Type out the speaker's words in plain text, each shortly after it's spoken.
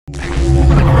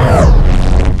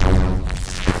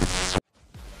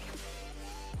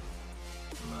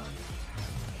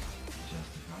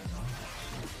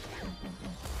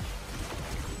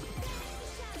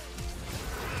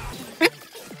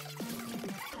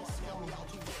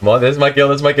Come on, this is my kill,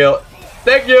 this is my kill.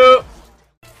 Thank you!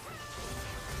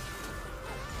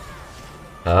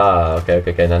 Ah,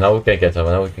 okay. Now we can get her,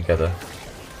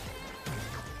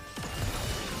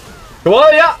 Come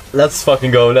on, yeah! Let's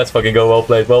fucking go, Well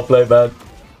played, man.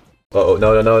 Uh oh,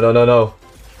 no.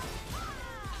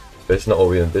 This is not all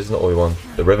we want.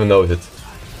 The Riven knows it.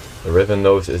 The Riven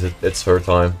knows it's her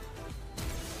time.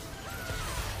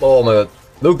 Oh my god.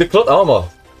 Look, the cloth armor.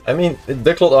 I mean,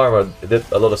 the cloth armor did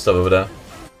a lot of stuff over there.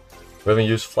 Riven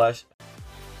used flash.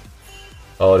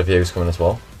 Oh, the Viego's coming as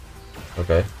well.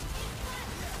 Okay.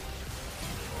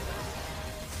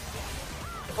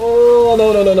 Oh,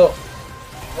 no.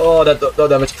 Oh, no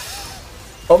damage.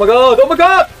 Oh my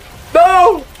god.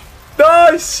 No!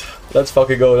 Nice! Let's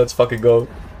fucking go.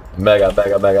 Mega.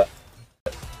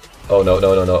 Oh no.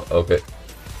 Okay.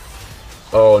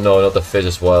 Oh no, not the fish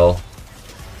as well.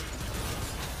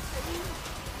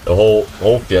 The whole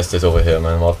fiesta is over here,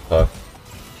 man. What the fuck?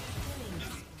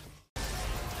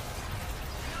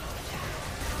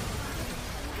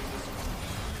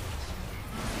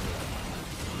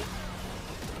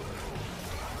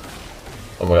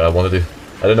 Oh my god,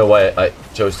 I don't know why I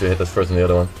chose to hit that first on the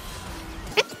other one.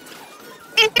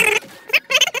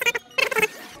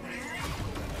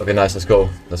 Okay, nice, let's go.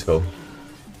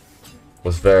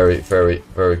 Was very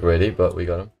greedy, but we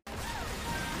got him.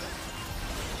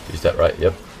 Use that right,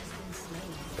 yep.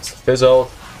 That's the fizzle.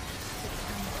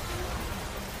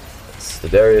 That's the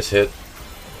Darius hit.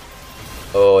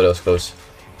 Oh, that was close.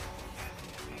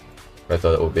 I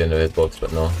thought it would be in the hitbox,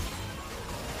 but no.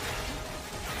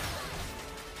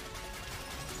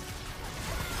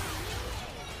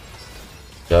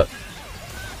 Yeah.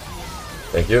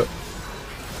 Thank you.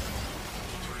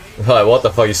 What the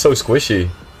fuck, he's so squishy.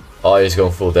 Oh, he's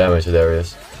going full damage,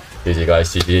 Darius. GG guys,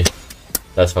 GG.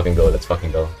 Let's fucking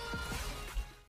go.